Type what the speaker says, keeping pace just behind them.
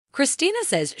Christina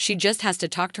says she just has to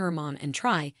talk to her mom and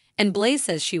try, and Blaze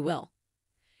says she will.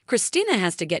 Christina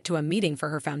has to get to a meeting for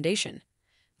her foundation.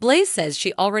 Blaze says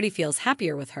she already feels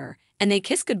happier with her, and they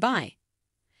kiss goodbye.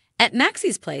 At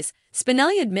Maxie's place,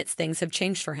 Spinelli admits things have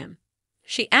changed for him.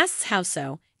 She asks how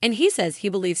so, and he says he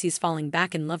believes he's falling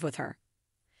back in love with her.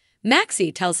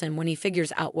 Maxie tells him when he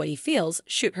figures out what he feels,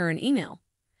 shoot her an email.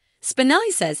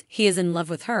 Spinelli says he is in love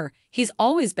with her, he's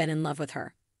always been in love with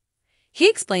her. He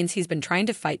explains he's been trying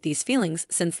to fight these feelings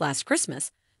since last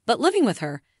Christmas, but living with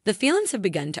her, the feelings have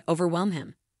begun to overwhelm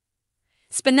him.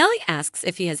 Spinelli asks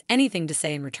if he has anything to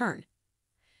say in return.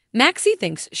 Maxie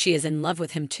thinks she is in love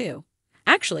with him too.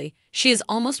 Actually, she is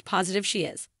almost positive she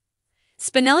is.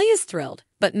 Spinelli is thrilled,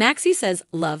 but Maxie says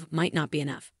love might not be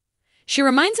enough. She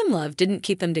reminds him love didn't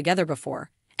keep them together before,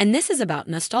 and this is about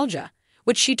nostalgia,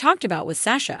 which she talked about with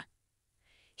Sasha.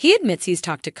 He admits he's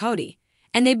talked to Cody,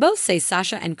 and they both say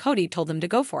Sasha and Cody told them to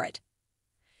go for it.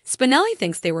 Spinelli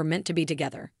thinks they were meant to be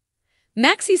together.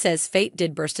 Maxie says fate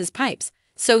did burst his pipes,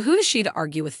 so who is she to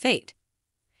argue with fate?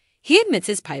 He admits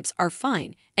his pipes are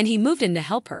fine, and he moved in to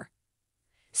help her.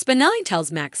 Spinelli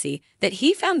tells Maxie that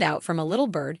he found out from a little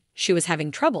bird she was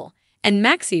having trouble, and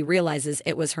Maxie realizes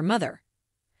it was her mother.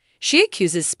 She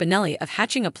accuses Spinelli of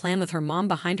hatching a plan with her mom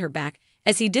behind her back,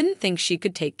 as he didn't think she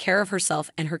could take care of herself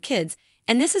and her kids,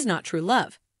 and this is not true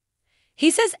love. He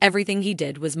says everything he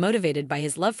did was motivated by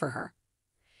his love for her.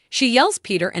 She yells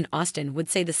Peter and Austin would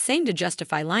say the same to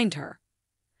justify lying to her.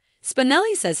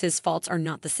 Spinelli says his faults are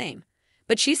not the same,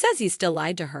 but she says he still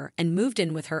lied to her and moved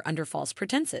in with her under false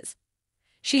pretenses.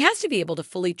 She has to be able to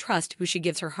fully trust who she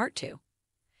gives her heart to.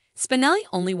 Spinelli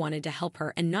only wanted to help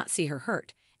her and not see her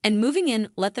hurt, and moving in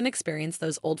let them experience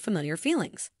those old familiar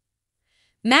feelings.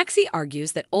 Maxie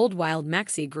argues that old wild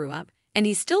Maxie grew up, and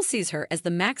he still sees her as the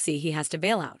Maxie he has to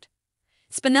bail out.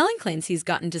 Spinelli claims he's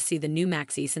gotten to see the new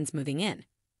Maxie since moving in.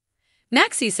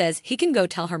 Maxie says he can go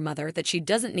tell her mother that she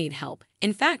doesn't need help.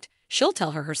 In fact, she'll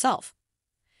tell her herself.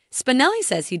 Spinelli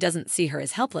says he doesn't see her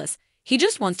as helpless, he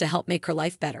just wants to help make her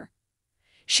life better.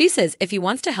 She says if he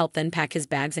wants to help, then pack his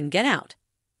bags and get out.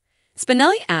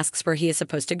 Spinelli asks where he is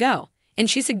supposed to go, and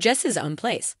she suggests his own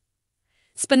place.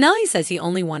 Spinelli says he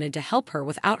only wanted to help her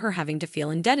without her having to feel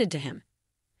indebted to him.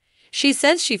 She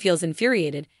says she feels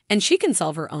infuriated and she can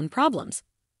solve her own problems.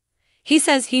 He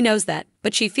says he knows that,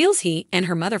 but she feels he and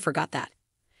her mother forgot that.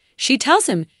 She tells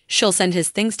him she'll send his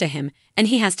things to him and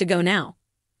he has to go now.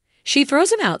 She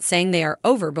throws him out, saying they are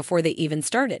over before they even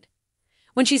started.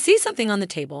 When she sees something on the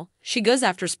table, she goes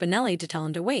after Spinelli to tell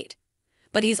him to wait,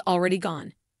 but he's already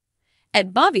gone.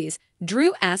 At Bobby's,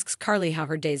 Drew asks Carly how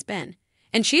her day's been,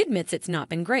 and she admits it's not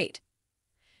been great.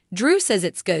 Drew says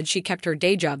it's good she kept her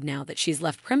day job now that she's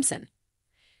left Crimson.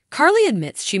 Carly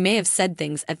admits she may have said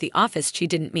things at the office she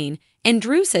didn't mean, and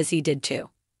Drew says he did too.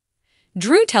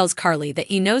 Drew tells Carly that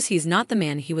he knows he's not the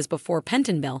man he was before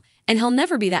Pentonville, and he'll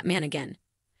never be that man again.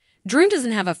 Drew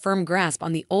doesn't have a firm grasp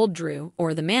on the old Drew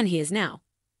or the man he is now.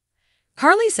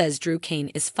 Carly says Drew Kane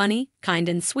is funny, kind,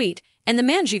 and sweet, and the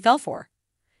man she fell for.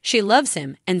 She loves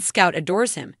him, and Scout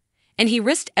adores him, and he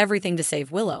risked everything to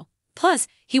save Willow. Plus,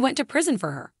 he went to prison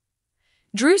for her.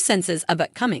 Drew senses a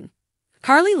but coming.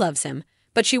 Carly loves him,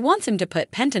 but she wants him to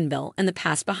put Pentonville and the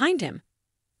past behind him.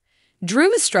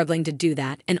 Drew is struggling to do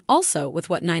that, and also with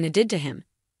what Nina did to him.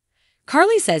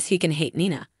 Carly says he can hate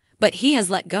Nina, but he has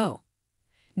let go.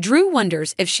 Drew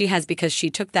wonders if she has because she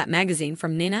took that magazine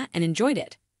from Nina and enjoyed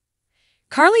it.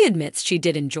 Carly admits she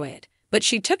did enjoy it, but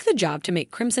she took the job to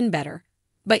make Crimson better,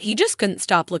 but he just couldn't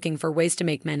stop looking for ways to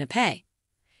make Nina pay.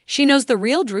 She knows the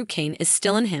real Drew Kane is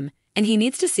still in him, and he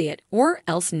needs to see it, or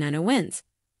else Nina wins.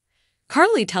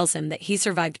 Carly tells him that he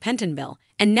survived Pentonville,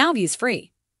 and now he's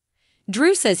free.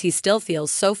 Drew says he still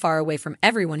feels so far away from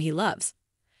everyone he loves.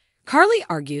 Carly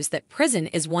argues that prison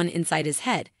is one inside his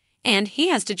head, and he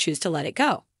has to choose to let it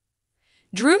go.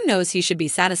 Drew knows he should be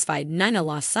satisfied Nina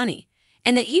lost Sonny,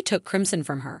 and that he took Crimson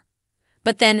from her.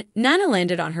 But then Nina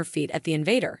landed on her feet at the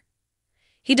invader.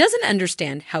 He doesn't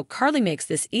understand how Carly makes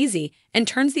this easy and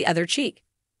turns the other cheek.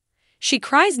 She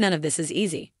cries none of this is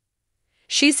easy.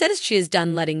 She says she is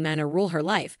done letting Nina rule her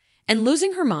life, and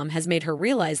losing her mom has made her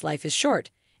realize life is short,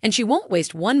 and she won't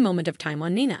waste one moment of time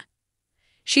on Nina.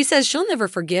 She says she'll never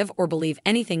forgive or believe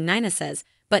anything Nina says,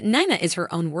 but Nina is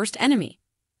her own worst enemy.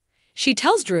 She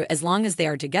tells Drew as long as they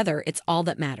are together, it's all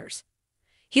that matters.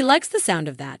 He likes the sound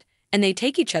of that, and they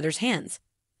take each other's hands.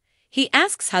 He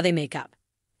asks how they make up.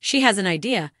 She has an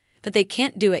idea, but they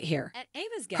can't do it here. At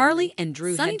Ava's gallery, Carly and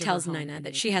Drew Sonny Sonny tells tells Nina Nina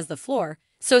that she has the floor,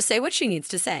 so say what she needs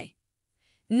to say.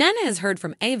 Nina has heard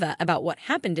from Ava about what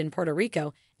happened in Puerto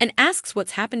Rico and asks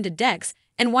what's happened to Dex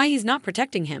and why he's not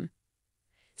protecting him.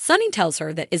 Sonny tells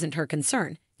her that isn't her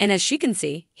concern, and as she can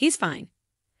see, he's fine.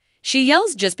 She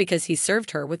yells just because he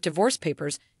served her with divorce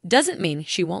papers doesn't mean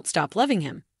she won't stop loving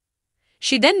him.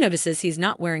 She then notices he's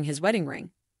not wearing his wedding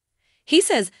ring. He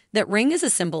says that ring is a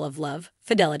symbol of love,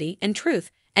 fidelity, and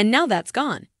truth, and now that's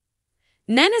gone.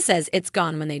 Nana says it's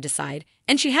gone when they decide,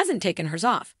 and she hasn't taken hers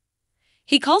off.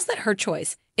 He calls that her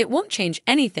choice, it won't change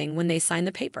anything when they sign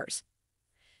the papers.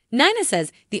 Nina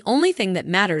says the only thing that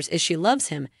matters is she loves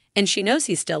him, and she knows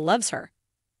he still loves her.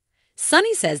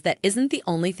 Sonny says that isn't the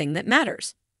only thing that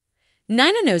matters.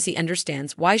 Nina knows he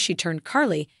understands why she turned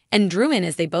Carly and Drew in,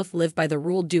 as they both live by the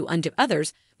rule do unto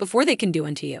others before they can do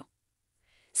unto you.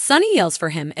 Sonny yells for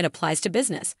him it applies to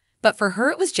business, but for her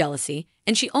it was jealousy,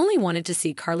 and she only wanted to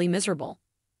see Carly miserable.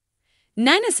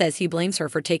 Nina says he blames her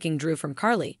for taking Drew from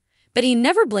Carly, but he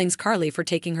never blames Carly for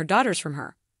taking her daughters from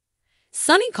her.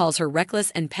 Sonny calls her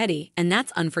reckless and petty, and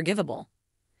that's unforgivable.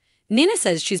 Nina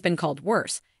says she's been called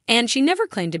worse, and she never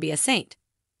claimed to be a saint.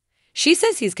 She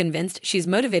says he's convinced she's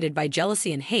motivated by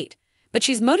jealousy and hate, but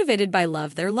she's motivated by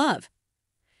love, their love.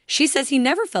 She says he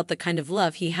never felt the kind of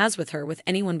love he has with her with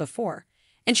anyone before,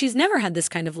 and she's never had this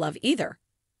kind of love either.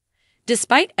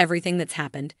 Despite everything that's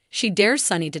happened, she dares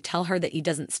Sonny to tell her that he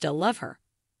doesn't still love her.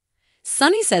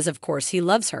 Sonny says of course he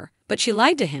loves her, but she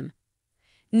lied to him.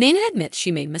 Nina admits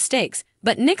she made mistakes,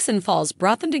 but Nixon Falls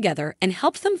brought them together and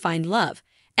helped them find love,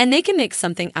 and they can make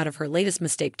something out of her latest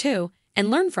mistake too, and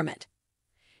learn from it.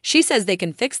 She says they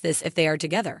can fix this if they are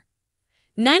together.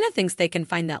 Nina thinks they can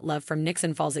find that love from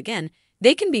Nixon Falls again.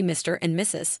 They can be Mr. and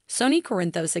Mrs. Sonny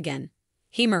Corinthos again.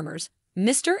 He murmurs,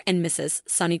 Mr. and Mrs.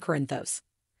 Sonny Corinthos.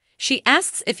 She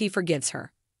asks if he forgives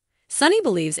her. Sonny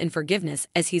believes in forgiveness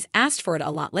as he's asked for it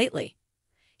a lot lately.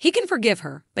 He can forgive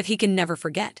her, but he can never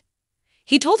forget.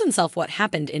 He told himself what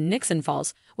happened in Nixon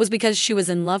Falls was because she was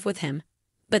in love with him,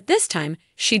 but this time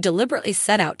she deliberately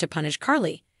set out to punish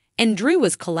Carly, and Drew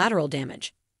was collateral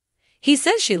damage. He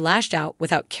says she lashed out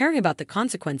without caring about the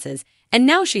consequences, and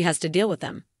now she has to deal with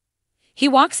them. He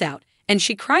walks out, and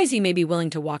she cries he may be willing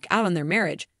to walk out on their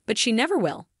marriage, but she never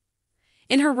will.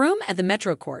 In her room at the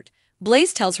Metro Court,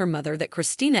 Blaze tells her mother that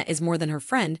Christina is more than her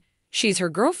friend, she's her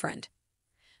girlfriend.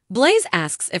 Blaze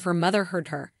asks if her mother heard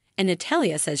her, and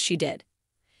Natalia says she did.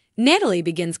 Natalie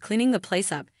begins cleaning the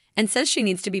place up and says she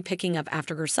needs to be picking up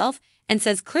after herself and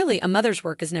says clearly a mother's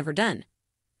work is never done.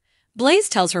 Blaze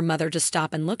tells her mother to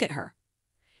stop and look at her.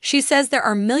 She says there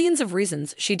are millions of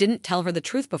reasons she didn't tell her the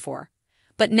truth before,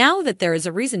 but now that there is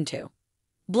a reason to.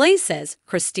 Blaze says,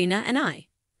 Christina and I.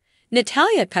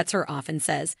 Natalia cuts her off and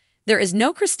says, there is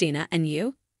no Christina and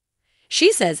you?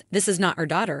 She says this is not her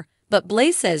daughter, but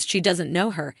Blaze says she doesn't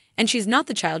know her and she's not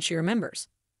the child she remembers.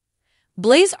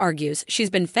 Blaze argues she's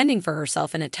been fending for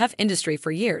herself in a tough industry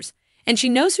for years, and she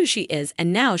knows who she is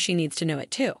and now she needs to know it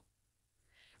too.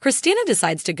 Christina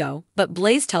decides to go, but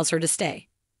Blaze tells her to stay.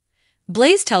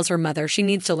 Blaze tells her mother she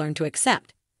needs to learn to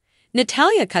accept.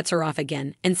 Natalia cuts her off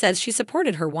again and says she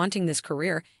supported her wanting this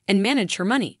career and managed her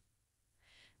money.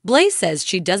 Blaze says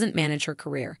she doesn't manage her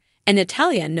career, and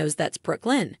Natalia knows that's Brooke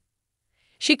Lynn.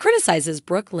 She criticizes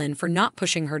Brooke Lynn for not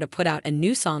pushing her to put out a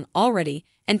new song already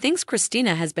and thinks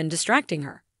Christina has been distracting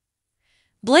her.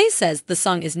 Blaze says the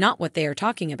song is not what they are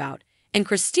talking about, and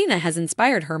Christina has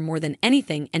inspired her more than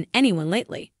anything and anyone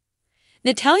lately.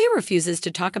 Natalia refuses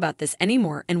to talk about this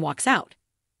anymore and walks out.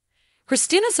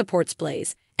 Christina supports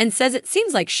Blaze and says it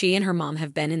seems like she and her mom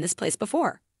have been in this place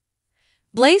before.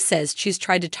 Blaze says she's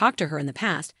tried to talk to her in the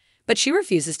past, but she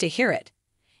refuses to hear it.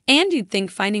 And you'd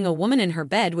think finding a woman in her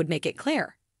bed would make it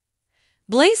clear.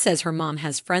 Blaze says her mom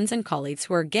has friends and colleagues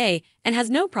who are gay and has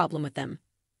no problem with them.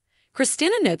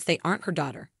 Christina notes they aren't her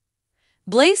daughter.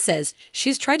 Blaze says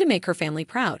she's tried to make her family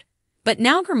proud, but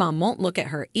now her mom won't look at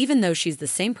her even though she's the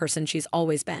same person she's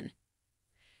always been.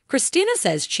 Christina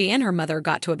says she and her mother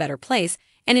got to a better place,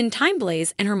 and in time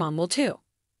Blaze and her mom will too.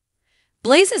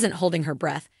 Blaze isn't holding her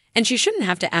breath, and she shouldn't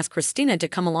have to ask Christina to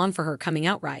come along for her coming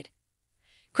out ride.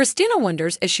 Christina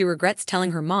wonders if she regrets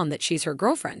telling her mom that she's her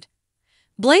girlfriend.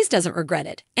 Blaze doesn't regret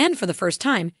it, and for the first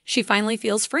time, she finally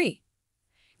feels free.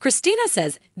 Christina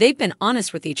says they've been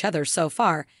honest with each other so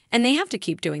far, and they have to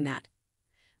keep doing that.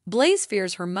 Blaze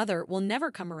fears her mother will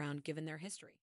never come around given their history.